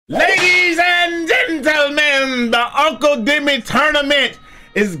Uncle Demi tournament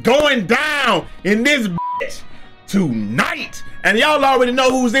is going down in this bitch tonight. And y'all already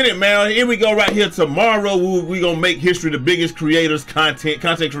know who's in it, man. Here we go right here. Tomorrow, we gonna make history, the biggest creators, content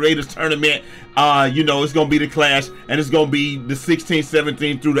creators tournament. You know, it's gonna be the Clash, and it's gonna be the 16th,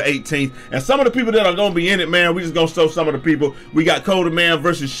 17th through the 18th. And some of the people that are gonna be in it, man, we just gonna show some of the people. We got Coda Man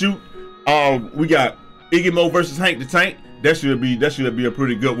versus Shoot. We got Iggy Mo versus Hank the Tank. That should be a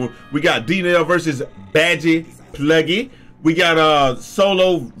pretty good one. We got D-Nail versus Badgie Pluggy. We got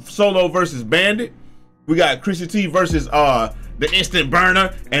Solo versus Bandit. We got Chrissy T versus the Instant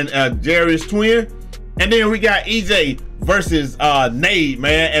Burner and Jerry's twin. And then we got Eazy versus Nade,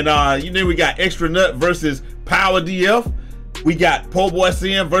 man. And then we got Extra Nut versus Power DF. We got Po Boy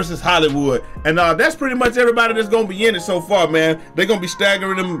Sin versus Hollywood. And that's pretty much everybody that's gonna be in it so far, man. They're gonna be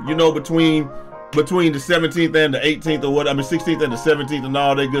staggering them, you know, between the 17th and the 18th, or what, I mean 16th and the 17th and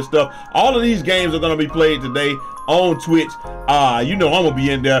all that good stuff. All of these games are gonna be played today on Twitch. You know I'm gonna be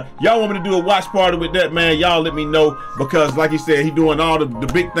in there. Y'all want me to do a watch party with that, man? Y'all let me know, because like he said, he doing all the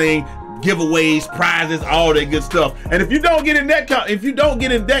big thing, giveaways, prizes, all that good stuff. And if you don't get in that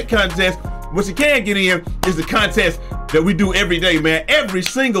contest, what you can get in is the contest that we do every day, man. Every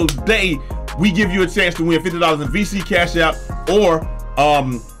single day we give you a chance to win $50 in VC Cash App, or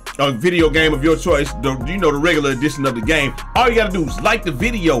a video game of your choice, you know, the regular edition of the game. All you gotta do is like the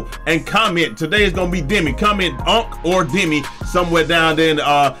video and comment. Today is gonna be Demi. Comment Unc or Demi somewhere down there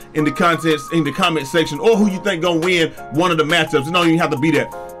in the comment section, or who you think gonna win one of the matchups. It don't even have to be that.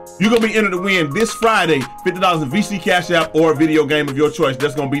 You're gonna be entered to win this Friday $50 in VC Cash App or a video game of your choice.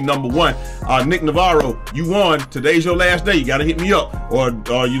 That's gonna be number one. Nick Navarro, you won. Today's your last day. You gotta hit me up, or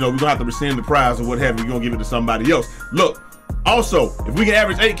you know, we're gonna have to rescind the prize or what have you. You're gonna give it to somebody else. Look. Also, if we can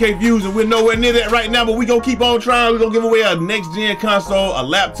average 8K views, and we're nowhere near that right now, but we gonna keep on trying, we're gonna give away a next-gen console, a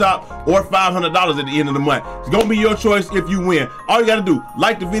laptop, or $500 at the end of the month. It's gonna be your choice if you win. All you gotta do,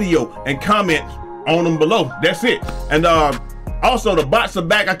 like the video and comment on them below. That's it. And also, the bots are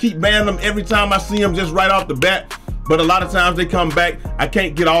back. I keep banning them every time I see them, just right off the bat. But a lot of times they come back. I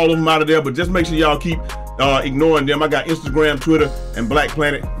can't get all of them out of there, but just make sure y'all keep ignoring them. I got Instagram, Twitter, and Black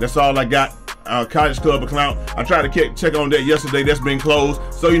Planet. That's all I got. College Club account. I tried to check on that yesterday. That's been closed.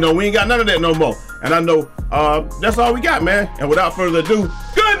 So, you know, we ain't got none of that no more. And I know that's all we got, man. And without further ado,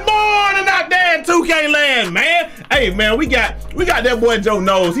 good morning out there in 2K land, man. Hey, man, we got that boy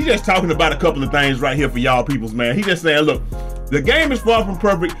Joeknows. He just talking about a couple of things right here for y'all peoples, man. He just saying, look, the game is far from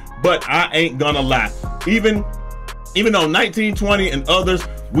perfect, but I ain't gonna lie. Even on 1920 and others,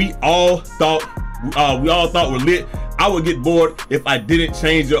 we all thought were lit. I would get bored if I didn't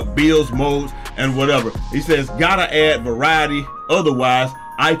change up builds, modes, and whatever. He says, gotta add variety, otherwise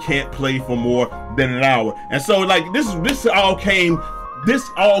I can't play for more than an hour. And so, like, this all came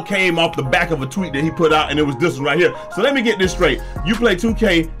off the back of a tweet that he put out, and it was this one right here. So let me get this straight. You play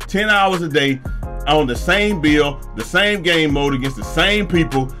 2K 10 hours a day on the same build, the same game mode against the same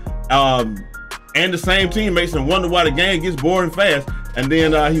people, and the same teammates, and wonder why the game gets boring fast. And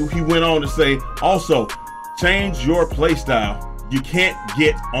then he went on to say, also, change your play style. You can't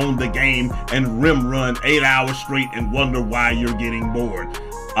get on the game and rim run 8 hours straight and wonder why you're getting bored.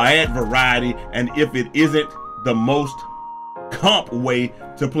 I add variety, and if it isn't the most comp way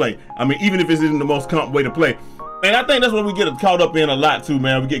to play, I mean, even if it isn't the most comp way to play, and I think that's what we get caught up in a lot too,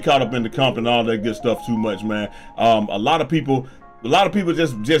 man. We get caught up in the comp and all that good stuff too much, man. A lot of people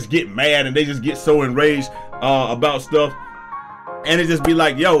just get mad, and they just get so enraged about stuff. And it just be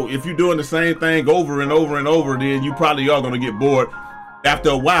like, yo, if you're doing the same thing over and over and over, then you probably are gonna get bored after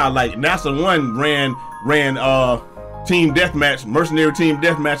a while. Like NASA 1 ran team deathmatch, mercenary team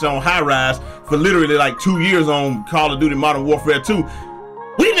deathmatch on High Rise for literally like 2 years on Call of Duty Modern Warfare 2.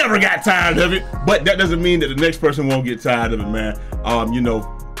 We never got tired of it, but that doesn't mean that the next person won't get tired of it, man. You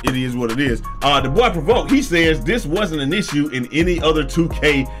know, it is what it is. The boy Provoke, he says this wasn't an issue in any other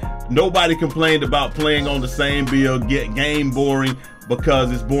 2K. Nobody complained about playing on the same build, get game boring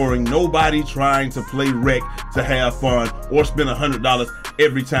because it's boring. Nobody trying to play rec to have fun or spend $100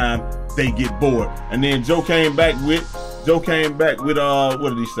 every time they get bored. And then Joe came back with what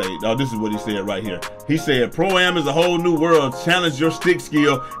did he say? Oh, this is what he said right here. He said, Pro-Am is a whole new world. Challenge your stick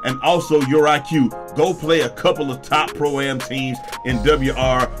skill and also your IQ. Go play a couple of top Pro-Am teams in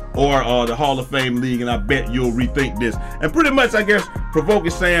WR or the Hall of Fame League, and I bet you'll rethink this. And pretty much, I guess, Provoke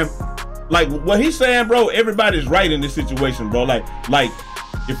is saying, like, what he's saying, bro, everybody's right in this situation, bro. Like,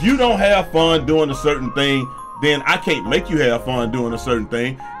 if you don't have fun doing a certain thing, then I can't make you have fun doing a certain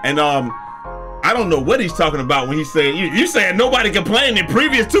thing. And I don't know what he's talking about when he's saying, you saying nobody complained in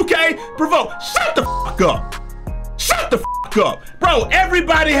previous 2K? Provoke, shut the fuck up. Shut the fuck up. Bro,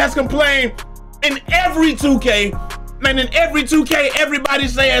 everybody has complained in every 2K Man, in every 2K, everybody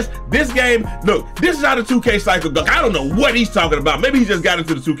says this game, look, this is how the 2K cycle goes. I don't know what he's talking about. Maybe he just got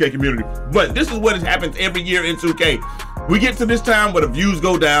into the 2K community, but this is what happens every year in 2K. We get to this time where the views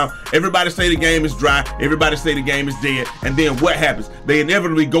go down, everybody say the game is dry, everybody say the game is dead, and then what happens? They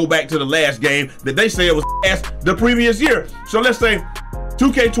inevitably go back to the last game that they say it was ass the previous year. So let's say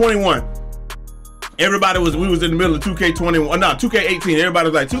 2K21. We was in the middle of 2K21, no, 2K18.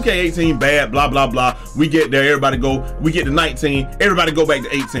 Everybody was like, 2K18 bad, blah, blah, blah. We get there, we get to 19, everybody go back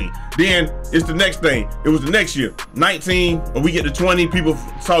to 18. Then it's the next thing. It was the next year, 19, or we get to 20. People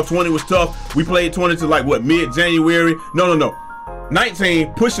saw 20 was tough. We played 20 to like, what, mid-January? No.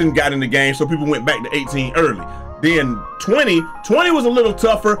 19, pushing got in the game, so people went back to 18 early. Then 20 was a little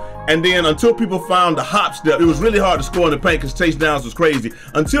tougher, and then until people found the hop step, it was really hard to score in the paint because chase downs was crazy.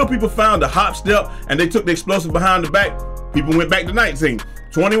 Until people found the hop step and they took the explosive behind the back, people went back to 19.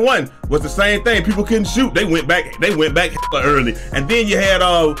 21 was the same thing. People couldn't shoot. They went back hella early. And then you had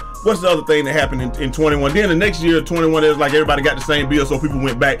what's the other thing that happened in 21? Then the next year, 21, it was like everybody got the same bill, so people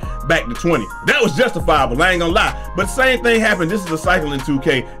went back to 20. That was justifiable, I ain't gonna lie. But same thing happened. This is a cycle in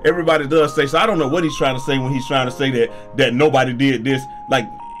 2K. Everybody does say, so I don't know what he's trying to say when he's trying to say that nobody did this. Like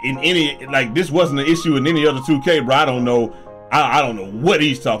in any, like this wasn't an issue in any other 2K, bro. I don't know. I don't know what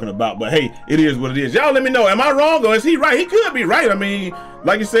he's talking about, but hey, it is what it is. Y'all let me know, am I wrong or is he right? He could be right. I mean,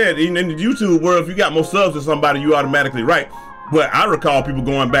 like you said, in the YouTube world, if you got more subs than somebody, you automatically right. But I recall people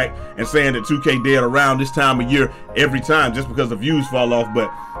going back and saying that 2K dead around this time of year every time just because the views fall off.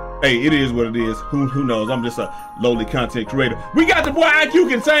 But hey, it is what it is. Who knows? I'm just a lowly content creator. We got the boy IQ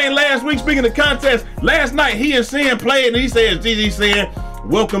Contain last week. Speaking of contests, last night he and Sin played and he says, GG Sin,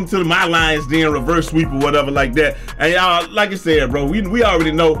 welcome to my Lions Den reverse sweep or whatever like that. And y'all, like I said, bro, we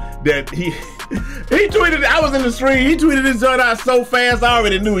already know that he tweeted, I was in the stream, he tweeted his joint out so fast, I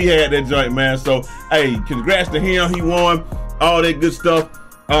already knew he had that joint, man. So hey, congrats to him, he won, all that good stuff.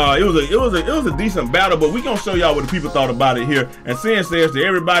 It was a decent battle, but we gonna show y'all what the people thought about it here. And Sin says to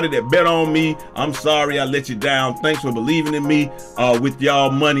everybody that bet on me, I'm sorry I let you down. Thanks for believing in me with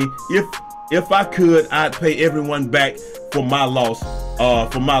y'all money. If I could, I'd pay everyone back for my loss.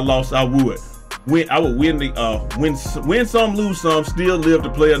 I would. I would win some, lose some, still live to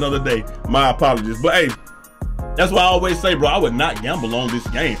play another day. My apologies. But hey, that's why I always say, bro, I would not gamble on this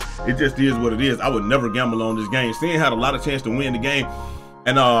game. It just is what it is. I would never gamble on this game. Sin had a lot of chance to win the game.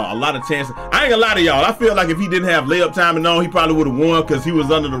 And a lot of chances. I ain't gonna lie to y'all. I feel like if he didn't have layup time and all, he probably would have won because he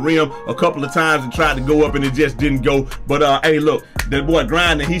was under the rim a couple of times and tried to go up and it just didn't go. But hey, look, that boy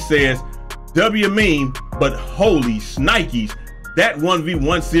Grinding, he says, W mean, but holy snikes. That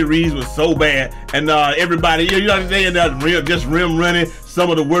 1v1 series was so bad, and everybody, you know, they in that rim running, some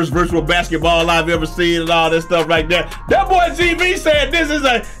of the worst virtual basketball I've ever seen, and all that stuff like that. That boy GV said this is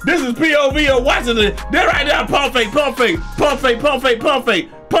POV of watching it. They're right now, pump fake, pump fake, pump fake, pump fake, pump fake,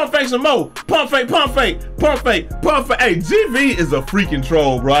 pump fake some more, pump fake, pump fake, pump fake, pump fake. Hey, GV is a freaking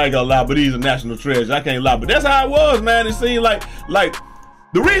troll, bro. I ain't gonna lie, but he's a national treasure. I can't lie, but that's how it was, man. It seemed like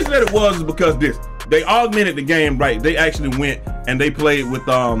the reason that it was is because they augmented the game, right? They actually went and they played with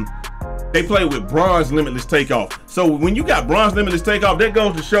bronze limitless takeoff. So when you got bronze limitless takeoff, that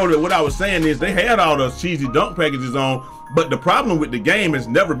goes to show that what I was saying is they had all those cheesy dunk packages on, but the problem with the game has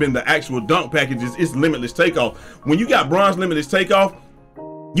never been the actual dunk packages, it's limitless takeoff. When you got bronze limitless takeoff,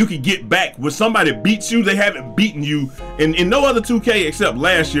 you can get back. When somebody beats you, they haven't beaten you in no other 2K except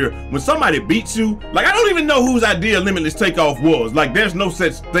last year. When somebody beats you, like I don't even know whose idea limitless takeoff was. Like there's no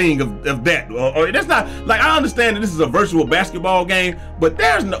such thing of that. Or that's not, like I understand that this is a virtual basketball game, but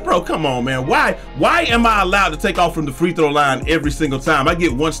there's no, bro, come on, man. Why am I allowed to take off from the free throw line every single time? I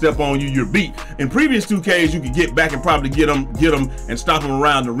get one step on you, you're beat. In previous 2Ks, you could get back and probably get them and stop them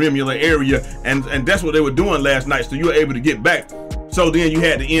around the rimular area. And that's what they were doing last night. So you were able to get back. So then you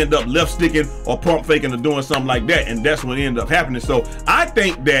had to end up left sticking or pump faking or doing something like that, and that's what ended up happening. So I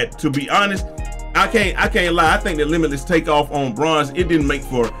think that, to be honest, I can't lie. I think that limitless takeoff on bronze, it didn't make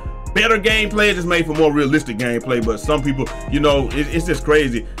for better gameplay. It just made for more realistic gameplay. But some people, you know, it's just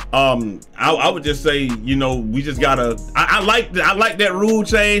crazy. I would just say, you know, we just gotta. I like that rule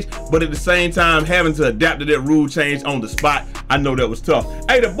change, but at the same time, having to adapt to that rule change on the spot, I know that was tough.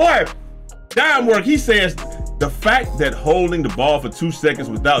 Hey, the boy Dimework, he says, the fact that holding the ball for 2 seconds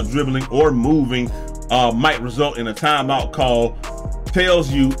without dribbling or moving might result in a timeout call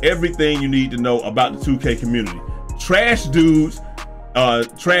tells you everything you need to know about the 2K community. Trash dudes.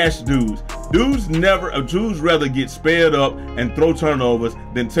 Dudes rather get sped up and throw turnovers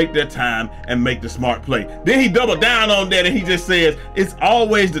than take their time and make the smart play. Then he doubled down on that and he just says, it's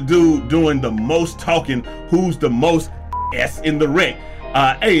always the dude doing the most talking who's the most ass in the wreck.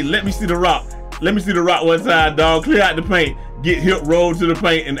 Hey, let me see the rock. Let me see the rock one time, dog. Clear out the paint, get hip rolled to the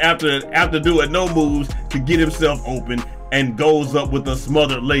paint, and after doing no moves to get himself open, and goes up with a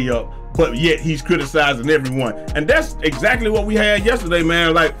smothered layup, but yet he's criticizing everyone. And that's exactly what we had yesterday,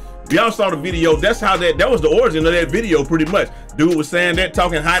 man. Like, y'all saw the video. That's how that was the origin of that video, pretty much. Dude was saying that,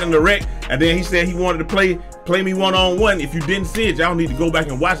 talking hot in the wreck, and then he said he wanted to play me one-on-one. If you didn't see it, y'all need to go back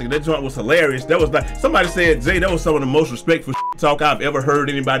and watch it. That joint was hilarious. That was like, somebody said, Jay, that was some of the most respectful talk I've ever heard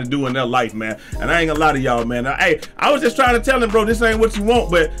anybody do in their life, man. And I ain't gonna lie to y'all, man. Hey, I was just trying to tell him, bro, this ain't what you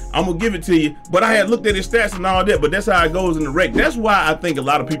want, but I'm gonna give it to you. But I had looked at his stats and all that, but that's how it goes in the wreck. That's why I think a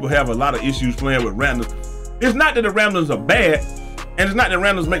lot of people have a lot of issues playing with randoms. It's not that the randoms are bad, and it's not that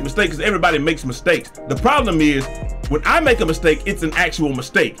randoms make mistakes, because everybody makes mistakes. The problem is, when I make a mistake, it's an actual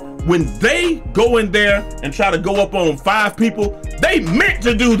mistake. When they go in there and try to go up on 5 people, they meant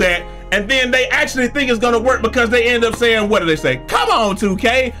to do that, and then they actually think it's gonna work because they end up saying, what do they say? Come on,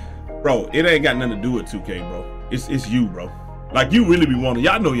 2K. Bro, it ain't got nothing to do with 2K, bro. It's you, bro. Like, you really be wanting,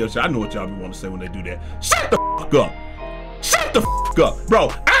 y'all know your shit. I know what y'all be wanting to say when they do that. Shut the fuck up. Shut the fuck up.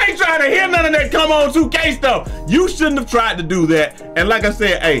 Bro, I ain't trying to hear none of that come on 2K stuff. You shouldn't have tried to do that. And like I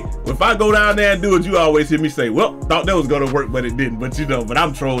said, hey, if I go down there and do it, you always hear me say, well, thought that was gonna work, but it didn't. But you know, but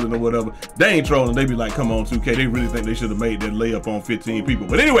I'm trolling or whatever. They ain't trolling. They be like, come on 2K. They really think they should have made that layup on 15 people.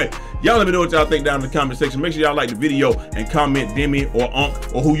 But anyway, y'all let me know what y'all think down in the comment section. Make sure y'all like the video and comment Demi or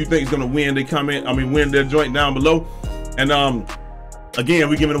Unc or who you think is gonna win. Win their joint down below. And again,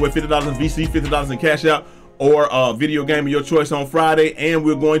 we're giving away $50 in VC, $50 in Cash Out, or a video game of your choice on Friday. And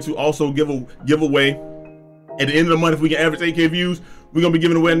we're going to also give away at the end of the month, if we can average 8K views, we're gonna be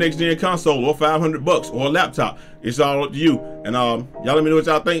giving away a next gen console or $500 or a laptop. It's all up to you. And y'all let me know what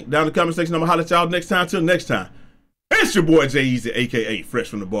y'all think down in the comment section. I'm gonna holler at y'all next time. Till next time, it's your boy Eazy, aka Fresh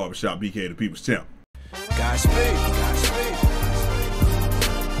from the Barbershop, BK the People's Champ. Godspeed.